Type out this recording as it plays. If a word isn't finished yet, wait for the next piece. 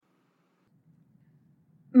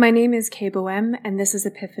My name is Keboem, and this is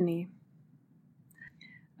Epiphany.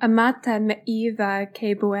 Amata me'iva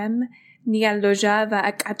Keboem, nia lojava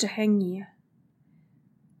akachahengi.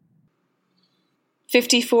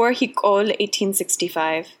 54 Hikol,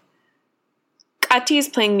 1865. Kati is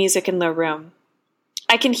playing music in the room.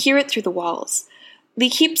 I can hear it through the walls. Lee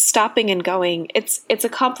keeps stopping and going. It's a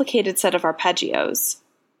complicated set of arpeggios.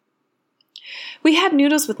 We had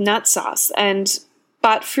noodles with nut sauce and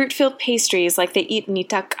bought fruit-filled pastries like they eat in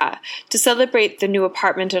Ithaca to celebrate the new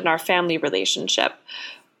apartment in our family relationship.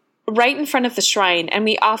 Right in front of the shrine, and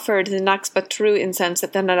we offered the Naxbatru incense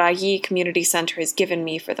that the Narayi Community Center has given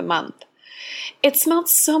me for the month. It smelled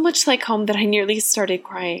so much like home that I nearly started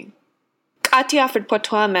crying. Kati offered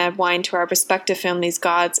potoame wine to our respective families'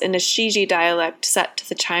 gods in a Shiji dialect set to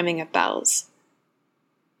the chiming of bells.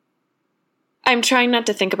 I'm trying not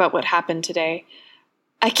to think about what happened today.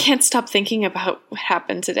 I can't stop thinking about what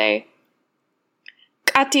happened today.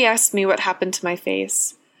 Kati asked me what happened to my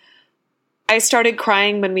face. I started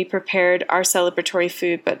crying when we prepared our celebratory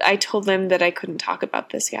food, but I told them that I couldn't talk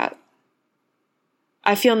about this yet.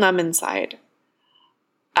 I feel numb inside.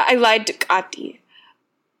 I lied to Kati.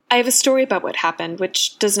 I have a story about what happened,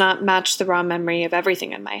 which does not match the raw memory of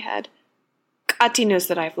everything in my head. Kati knows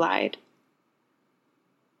that I've lied.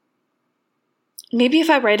 Maybe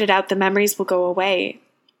if I write it out, the memories will go away.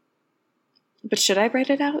 But should I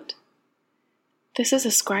write it out? This is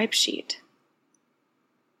a scribe sheet.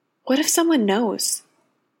 What if someone knows?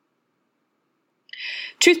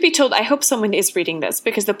 Truth be told, I hope someone is reading this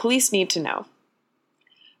because the police need to know.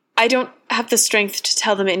 I don't have the strength to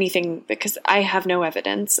tell them anything because I have no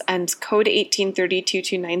evidence, and Code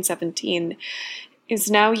 1832-2917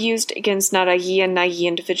 is now used against Narayi and Nayi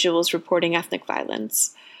individuals reporting ethnic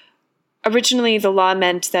violence. Originally, the law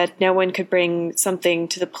meant that no one could bring something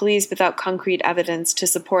to the police without concrete evidence to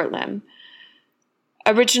support them.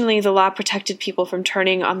 Originally, the law protected people from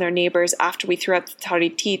turning on their neighbors after we threw out the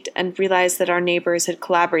taritit and realized that our neighbors had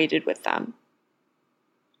collaborated with them.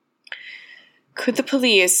 Could the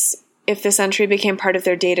police, if this entry became part of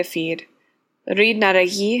their data feed, read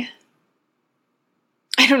Narayi?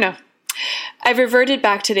 I don't know. I've reverted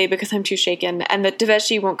back today because I'm too shaken, and that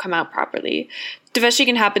Deveshi won't come out properly. Deveshi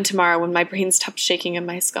can happen tomorrow when my brain stops shaking in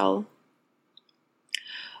my skull.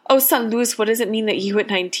 Oh, San Luis, what does it mean that you at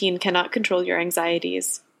 19 cannot control your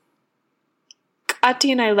anxieties?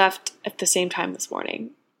 Kati and I left at the same time this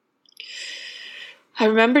morning. I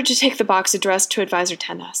remembered to take the box addressed to Advisor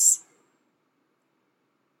Tenas.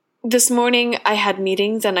 This morning, I had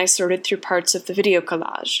meetings and I sorted through parts of the video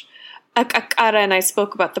collage. Akara and I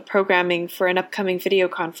spoke about the programming for an upcoming video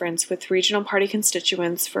conference with regional party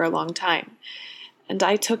constituents for a long time, and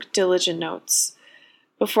I took diligent notes.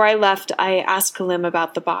 Before I left, I asked Kalim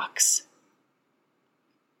about the box.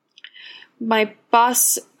 My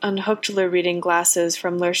boss unhooked Lur reading glasses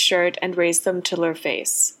from Lur's shirt and raised them to Lur's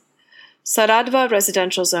face. Saradva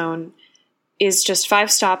Residential Zone is just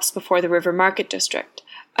 5 stops before the River Market District.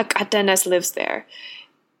 Akatenes lives there.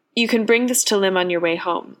 You can bring this to Lim on your way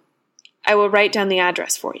home. I will write down the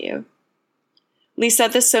address for you. Lee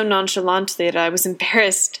said this so nonchalantly that I was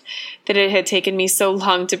embarrassed that it had taken me so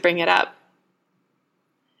long to bring it up.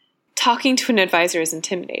 Talking to an advisor is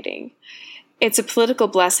intimidating. It's a political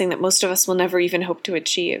blessing that most of us will never even hope to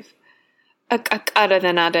achieve. Akara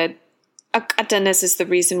then added, Akatenes is the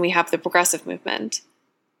reason we have the progressive movement.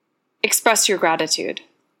 Express your gratitude.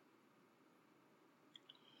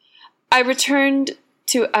 I returned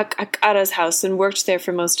to Akara's house and worked there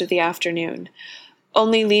for most of the afternoon,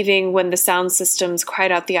 only leaving when the sound systems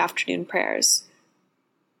cried out the afternoon prayers.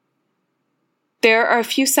 There are a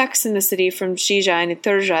few sects in the city from Shija and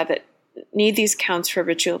Iturja that need these counts for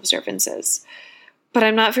ritual observances, but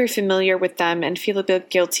I'm not very familiar with them and feel a bit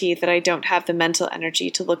guilty that I don't have the mental energy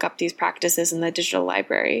to look up these practices in the digital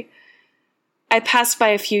library. I passed by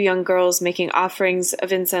a few young girls making offerings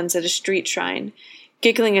of incense at a street shrine,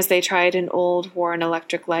 giggling as they tried an old, worn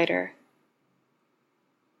electric lighter.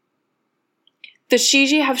 The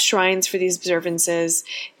Shiji have shrines for these observances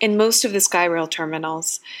in most of the Skyrail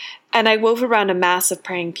terminals, and I wove around a mass of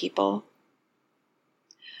praying people.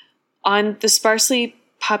 On the sparsely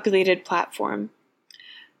populated platform,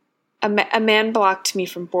 a man blocked me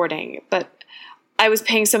from boarding, but I was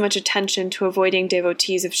paying so much attention to avoiding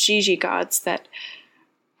devotees of Shiji gods that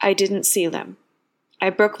I didn't see them. I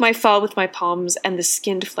broke my fall with my palms, and the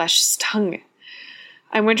skinned flesh stung.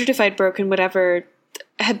 I wondered if I'd broken whatever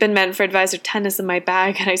had been meant for Advisor Tenas in my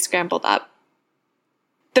bag, and I scrambled up.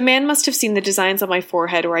 The man must have seen the designs on my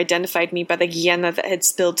forehead or identified me by the guiana that had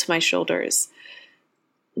spilled to my shoulders.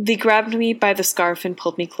 They grabbed me by the scarf and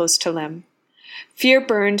pulled me close to Lim. Fear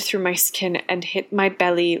burned through my skin and hit my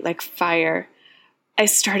belly like fire. I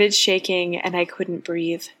started shaking and I couldn't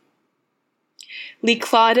breathe. Lee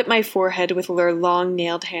clawed at my forehead with her long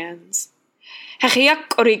nailed hands.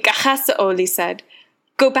 Lee said.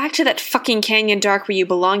 Go back to that fucking canyon dark where you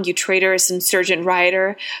belong, you traitorous insurgent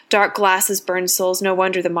rioter. Dark glasses burn souls. No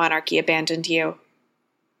wonder the monarchy abandoned you.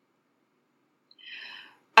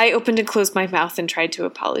 I opened and closed my mouth and tried to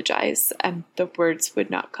apologize, and the words would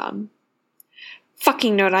not come.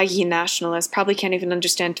 Fucking Noragi nationalists probably can't even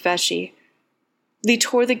understand Tveshi. Lee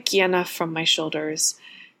tore the gyana from my shoulders.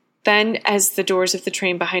 Then, as the doors of the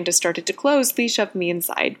train behind us started to close, Lee shoved me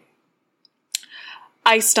inside.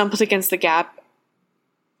 I stumbled against the gap,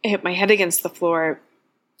 hit my head against the floor,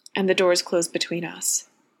 and the doors closed between us.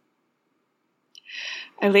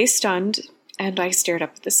 I lay stunned, and I stared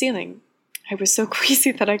up at the ceiling. I was so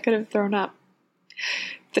queasy that I could have thrown up.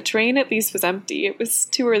 The train at least was empty. It was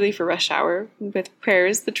too early for rush hour. With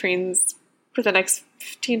prayers, the trains for the next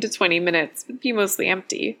 15 to 20 minutes would be mostly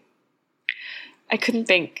empty. I couldn't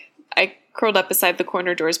think. I curled up beside the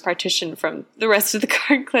corner door's partition from the rest of the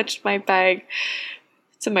car and clutched my bag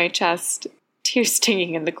to my chest, tears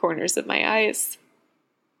stinging in the corners of my eyes.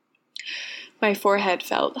 My forehead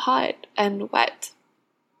felt hot and wet.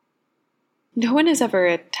 No one has ever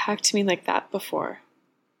attacked me like that before.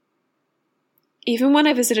 Even when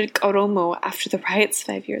I visited Oromo after the riots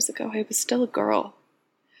 5 years ago, I was still a girl.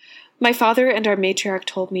 My father and our matriarch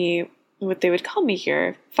told me what they would call me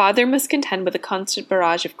here. Father must contend with a constant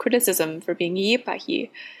barrage of criticism for being Yipahi,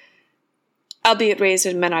 albeit raised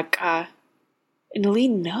in Menaka. And Lee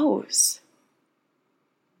knows.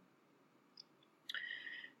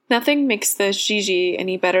 Nothing makes the Gigi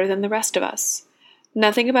any better than the rest of us.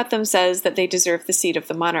 Nothing about them says that they deserve the seat of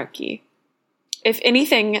the monarchy. If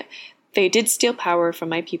anything, they did steal power from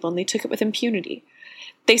my people and they took it with impunity.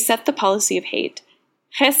 They set the policy of hate.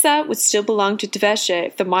 Hesa would still belong to Tveshe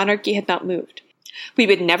if the monarchy had not moved. We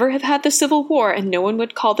would never have had the civil war, and no one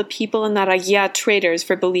would call the people in Naraya traitors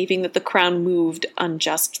for believing that the crown moved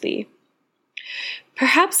unjustly.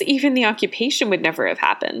 Perhaps even the occupation would never have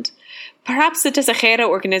happened. Perhaps the Tesajera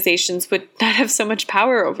organizations would not have so much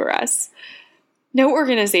power over us. No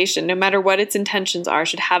organization, no matter what its intentions are,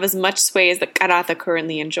 should have as much sway as the Karatha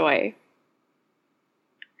currently enjoy.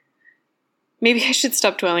 Maybe I should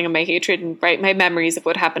stop dwelling on my hatred and write my memories of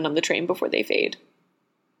what happened on the train before they fade.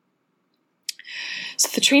 So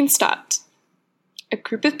the train stopped. A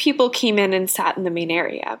group of people came in and sat in the main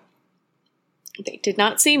area. They did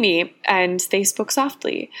not see me, and they spoke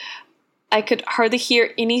softly. I could hardly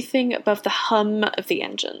hear anything above the hum of the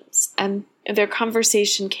engines, and their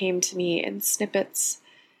conversation came to me in snippets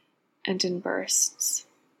and in bursts.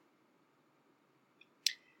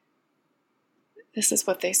 This is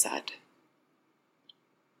what they said.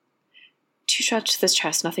 2 shots to this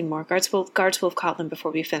chest, nothing more. Guards will have caught them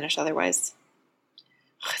before we finish, otherwise.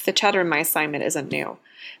 The chatter in my assignment isn't new.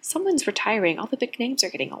 Someone's retiring. All the big names are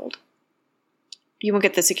getting old. You won't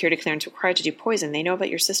get the security clearance required to do poison. They know about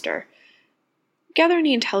your sister. Gather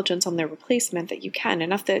any intelligence on their replacement that you can,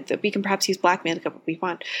 enough that we can perhaps use blackmail to get what we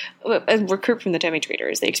want. And recruit from the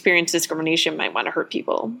demi-traders. They experience discrimination, might want to hurt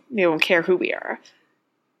people. They won't care who we are.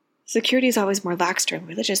 Security is always more lax during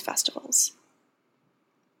religious festivals.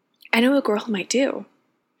 I know a girl who might do.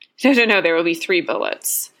 No, there will be 3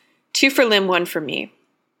 bullets. 2 for Lim, 1 for me.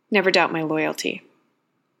 Never doubt my loyalty.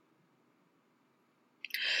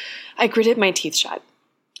 I gritted my teeth shut.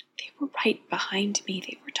 They were right behind me.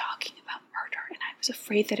 They were talking about murder, and I was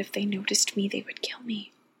afraid that if they noticed me, they would kill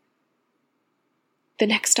me. The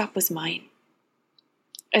next stop was mine.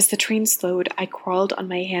 As the train slowed, I crawled on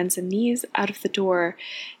my hands and knees out of the door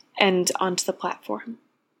and onto the platform.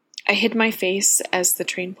 I hid my face as the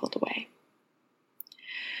train pulled away.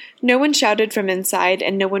 No one shouted from inside,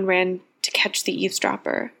 and no one ran to catch the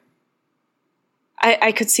eavesdropper.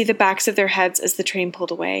 I could see the backs of their heads as the train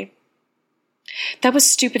pulled away. That was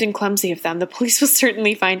stupid and clumsy of them. The police will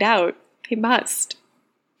certainly find out. They must.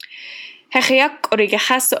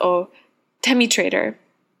 Demi-trader.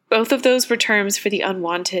 Both of those were terms for the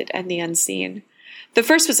unwanted and the unseen. The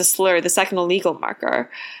first was a slur, the second a legal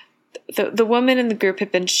marker. The woman in the group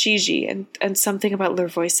had been Shiji, and something about their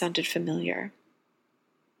voice sounded familiar.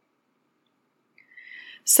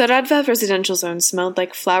 Saradva residential zone smelled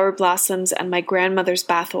like flower blossoms and my grandmother's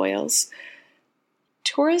bath oils.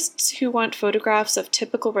 Tourists who want photographs of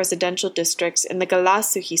typical residential districts in the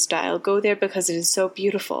Galasuhi style go there because it is so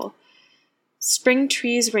beautiful. Spring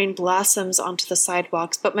trees rain blossoms onto the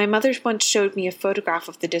sidewalks, but my mother once showed me a photograph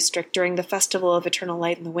of the district during the Festival of Eternal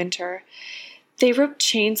Light in the winter. They roped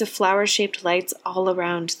chains of flower-shaped lights all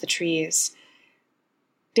around the trees.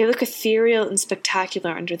 They look ethereal and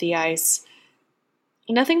spectacular under the ice.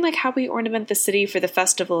 Nothing like how we ornament the city for the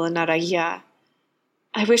festival in Araya.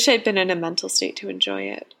 I wish I'd been in a mental state to enjoy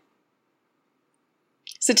it.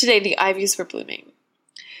 So today the ivies were blooming,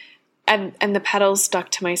 and the petals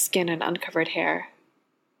stuck to my skin and uncovered hair.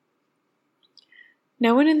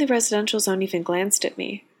 No one in the residential zone even glanced at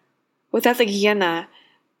me. Without the hyena,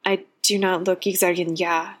 I do not look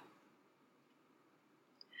Igzarginya.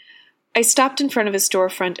 I stopped in front of a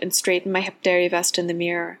storefront and straightened my heptari vest in the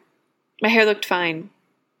mirror. My hair looked fine.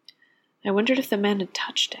 I wondered if the man had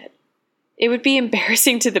touched it. It would be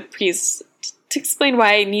embarrassing to the priest to explain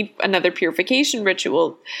why I need another purification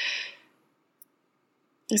ritual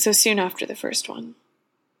so soon after the first one.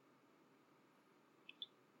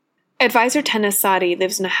 Advisor Tenasati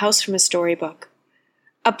lives in a house from a storybook.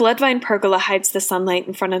 A bloodvine pergola hides the sunlight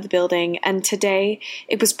in front of the building, and today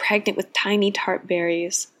it was pregnant with tiny tart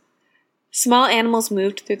berries. Small animals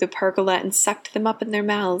moved through the pergola and sucked them up in their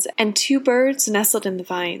mouths, and 2 birds nestled in the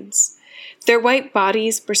vines. Their white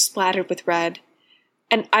bodies were splattered with red.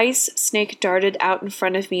 An ice snake darted out in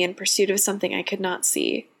front of me in pursuit of something I could not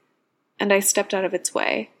see, and I stepped out of its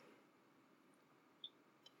way.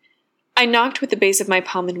 I knocked with the base of my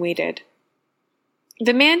palm and waited.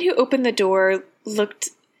 The man who opened the door looked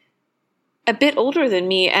a bit older than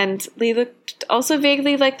me, and he looked also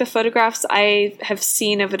vaguely like the photographs I have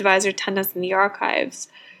seen of Advisor Tenas in the archives.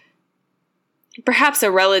 Perhaps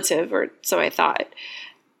a relative, or so I thought.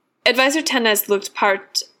 Advisor Tenas looked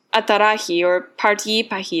part Atarahi or part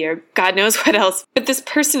Yipahi or God knows what else, but this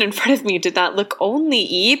person in front of me did not look only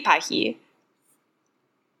Yipahi.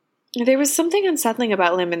 There was something unsettling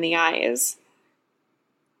about him in the eyes.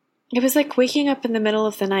 It was like waking up in the middle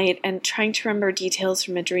of the night and trying to remember details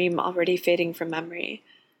from a dream already fading from memory.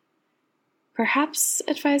 Perhaps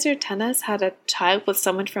Advisor Tenas had a child with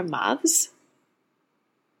someone from Mavs?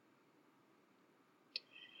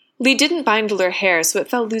 Lee didn't bind her hair, so it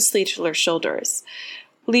fell loosely to her shoulders.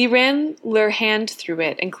 Lee ran her hand through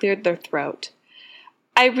it and cleared their throat.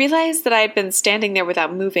 I realized that I had been standing there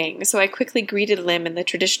without moving, so I quickly greeted Lim in the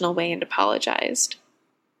traditional way and apologized.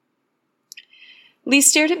 Lee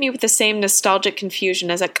stared at me with the same nostalgic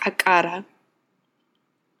confusion as Akara.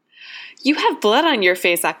 You have blood on your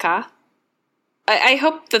face, Akka. I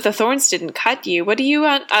hope that the thorns didn't cut you. What do you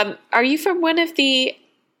want? Are you from one of the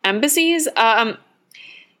embassies? Orag,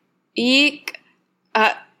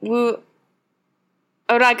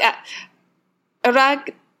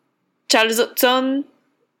 Chalzotson,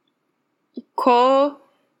 Kowabo,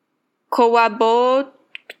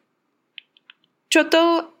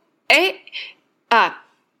 Choto,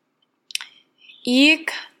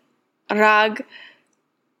 Rag,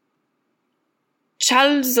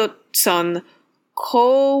 Chalzotson,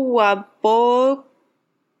 Kowabo,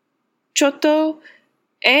 Choto,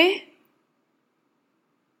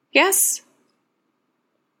 Yes?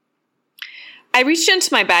 I reached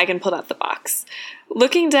into my bag and pulled out the box.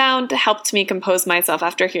 Looking down helped me compose myself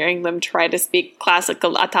after hearing Lim try to speak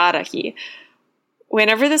classical Atarahi.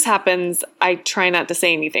 Whenever this happens, I try not to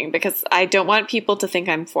say anything because I don't want people to think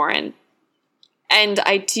I'm foreign. And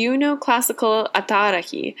I do know classical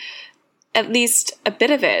Atarahi, at least a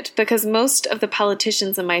bit of it, because most of the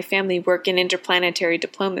politicians in my family work in interplanetary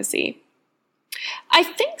diplomacy. I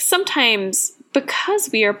think sometimes because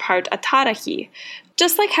we are part Atarahi,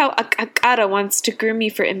 just like how Akara wants to groom me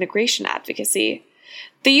for immigration advocacy.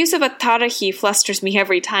 The use of Atarahi flusters me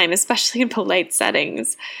every time, especially in polite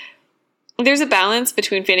settings. There's a balance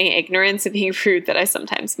between feigning ignorance and being rude that I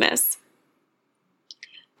sometimes miss.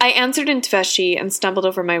 I answered in Tveshi and stumbled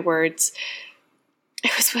over my words.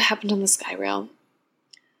 It was what happened on the Skyrail.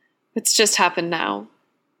 It's just happened now.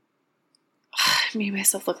 I made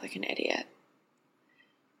myself look like an idiot.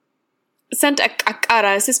 Sent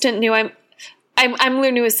Akara, assistant knew I'm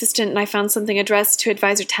their new assistant, and I found something addressed to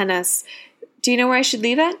Advisor Tenas. Do you know where I should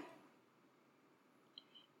leave it?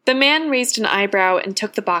 The man raised an eyebrow and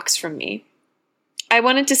took the box from me. I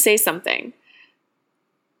wanted to say something.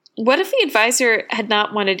 What if the advisor had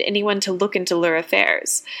not wanted anyone to look into their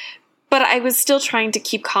affairs? But I was still trying to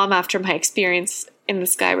keep calm after my experience in the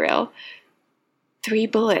Skyrail. 3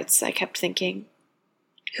 bullets, I kept thinking.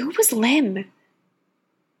 Who was Lim?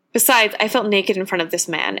 Besides, I felt naked in front of this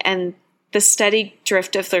man, and the steady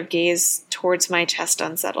drift of their gaze towards my chest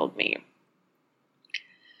unsettled me.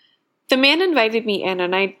 The man invited me in,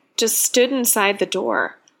 and I just stood inside the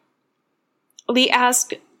door. Lee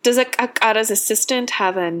asked, "Does Akara's assistant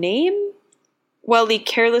have a name?" While Lee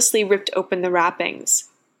carelessly ripped open the wrappings.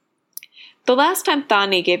 The last time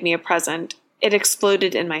Thani gave me a present, it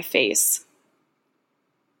exploded in my face.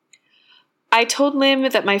 I told Lim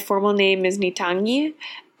that my formal name is Nitangi,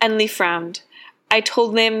 and Lee frowned. I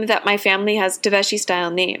told Lim that my family has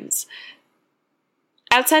Deveshi-style names.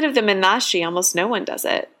 Outside of the Menashi, almost no one does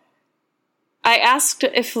it. I asked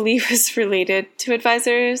if Lee was related to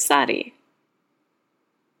Advisor Sadi.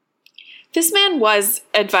 This man was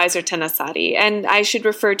Advisor Tenas Sadi, and I should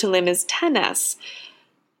refer to Lim as Tenas,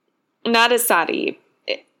 not as Sadi,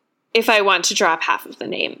 if I want to drop half of the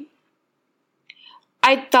name.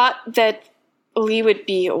 I thought that Lee would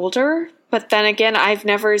be older, but then again, I've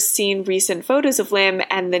never seen recent photos of Lim,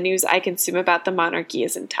 and the news I consume about the monarchy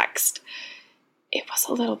is in text. It was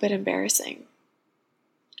a little bit embarrassing.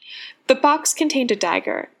 The box contained a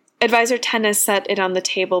dagger. Advisor Tenas set it on the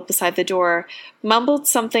table beside the door, mumbled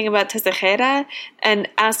something about Tesejera, and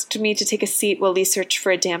asked me to take a seat while Lee searched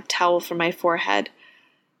for a damp towel for my forehead.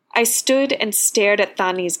 I stood and stared at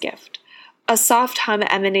Thani's gift. A soft hum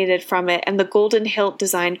emanated from it, and the golden hilt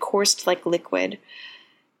design coursed like liquid.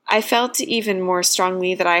 I felt even more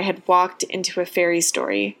strongly that I had walked into a fairy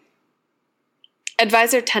story.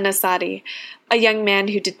 Advisor Tenas Sadi, a young man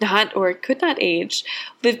who did not or could not age,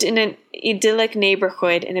 lived in an idyllic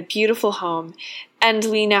neighborhood in a beautiful home, and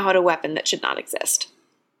Lee now had a weapon that should not exist.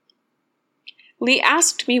 Lee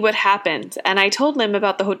asked me what happened, and I told him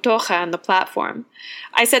about the Hotocha on the platform.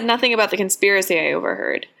 I said nothing about the conspiracy I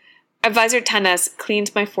overheard. Advisor Tenas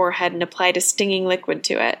cleaned my forehead and applied a stinging liquid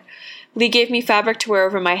to it. Lee gave me fabric to wear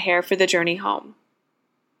over my hair for the journey home.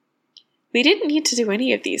 Lee didn't need to do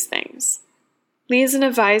any of these things. Lee is an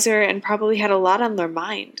advisor and probably had a lot on their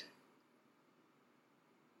mind.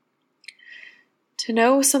 To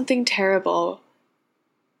know something terrible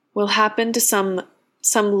will happen to some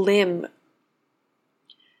Lim,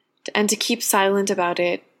 and to keep silent about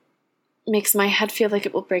it makes my head feel like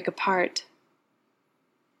it will break apart.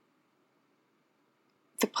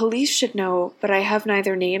 The police should know, but I have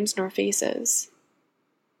neither names nor faces.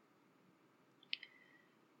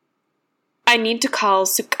 I need to call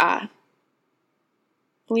Suk'a.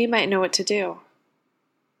 Lee might know what to do.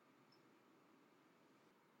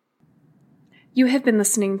 You have been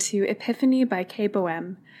listening to Epiphany by Kay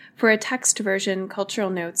Boehm. For a text version, cultural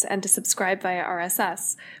notes, and to subscribe via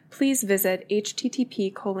RSS, please visit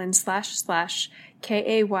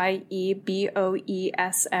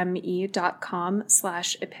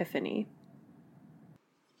http://kayeboesme.com/epiphany.